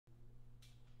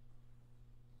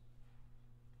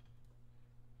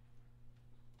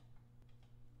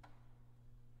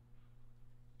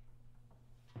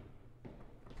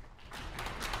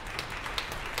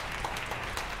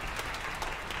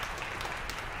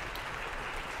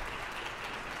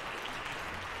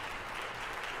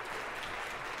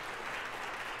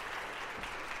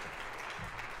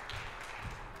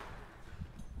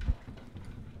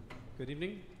Good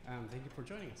evening, and thank you for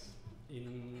joining us.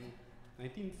 In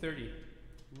 1930,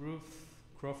 Ruth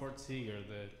Crawford Seeger,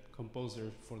 the composer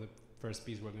for the first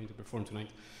piece we're going to perform tonight,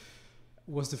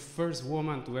 was the first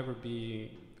woman to ever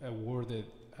be awarded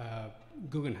a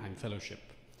Guggenheim Fellowship.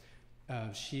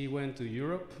 She went to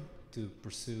Europe to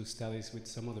pursue studies with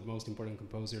some of the most important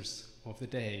composers of the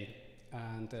day,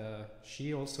 and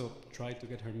she also tried to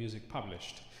get her music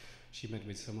published. She met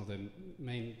with some of the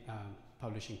main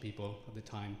publishing people at the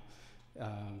time.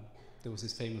 There was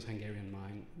this famous Hungarian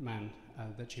man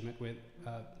that she met with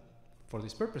for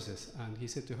these purposes, and he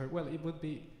said to her, well, it would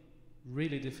be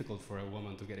really difficult for a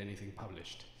woman to get anything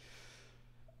published.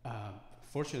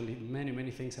 Fortunately,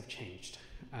 many things have changed,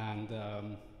 and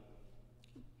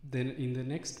then in the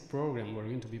next program we're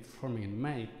going to be performing in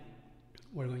May,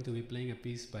 we're going to be playing a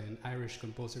piece by an Irish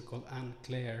composer called Anne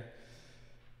Clare,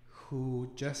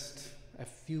 who just a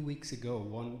few weeks ago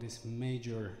won this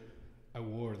major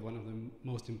award, one of the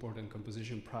most important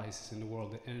composition prizes in the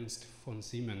world, the Ernst von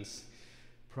Siemens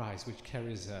Prize, which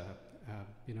carries a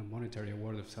monetary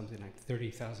award of something like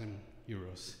 30,000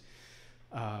 euros.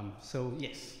 So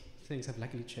yes, things have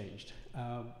likely changed.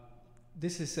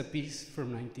 This is a piece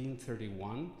from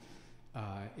 1931.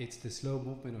 It's the slow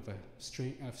movement of a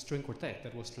string quartet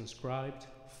that was transcribed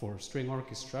for string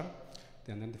orchestra,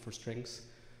 the Andante for strings.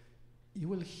 You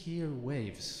will hear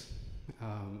waves.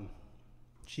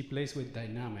 She plays with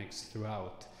dynamics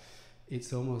throughout.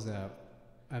 It's almost a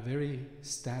very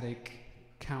static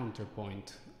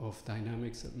counterpoint of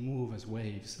dynamics that move as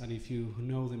waves. And if you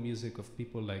know the music of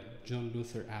people like John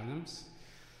Luther Adams,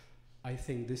 I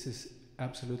think this is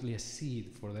absolutely a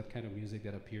seed for that kind of music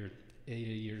that appeared 80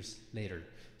 years later.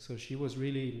 So she was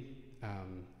really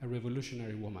a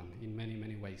revolutionary woman in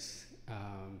many ways.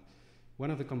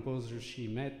 One of the composers she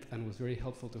met and was very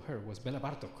helpful to her was Bela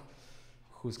Bartok,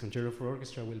 whose Concerto for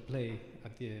Orchestra will play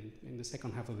in the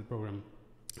second half of the program.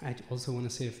 I also want to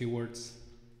say a few words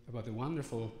about the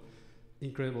wonderful,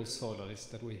 incredible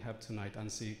soloist that we have tonight,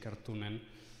 Anssi Karttunen.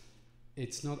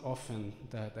 It's not often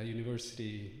that a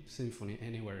university symphony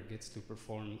anywhere gets to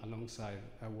perform alongside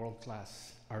a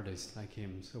world-class artist like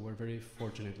him, so we're very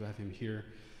fortunate to have him here.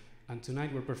 And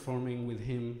tonight we're performing with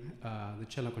him the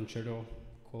cello concerto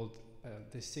called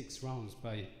The Six Rounds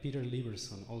by Peter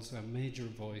Lieberson, also a major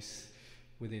voice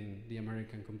within the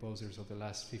American composers of the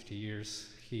last 50 years.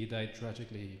 He died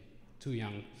tragically too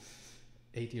young,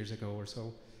 8 years ago or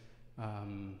so.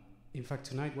 In fact,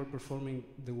 tonight we're performing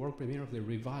the world premiere of the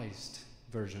revised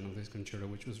version of this concerto,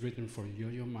 which was written for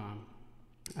Yo-Yo Ma.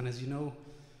 And as you know,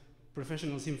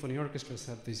 professional symphony orchestras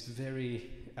have this very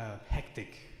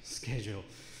hectic schedule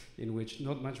in which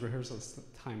not much rehearsal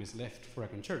time is left for a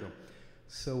concerto.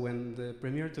 So when the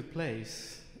premiere took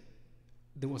place,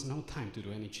 there was no time to do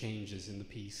any changes in the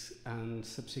piece, and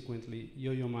subsequently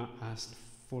Yo-Yo Ma asked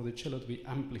for the cello to be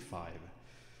amplified.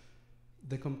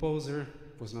 The composer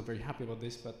was not very happy about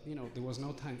this, but there was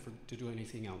no time to do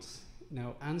anything else.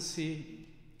 Now Anssi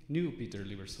knew Peter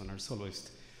Lieberson, our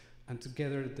soloist, and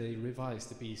together they revised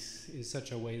the piece in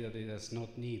such a way that it does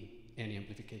not need any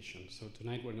amplification. So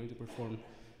tonight we're going to perform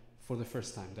for the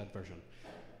first time that version.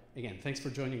 Again, thanks for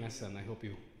joining us, and I hope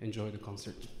you enjoy the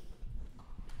concert.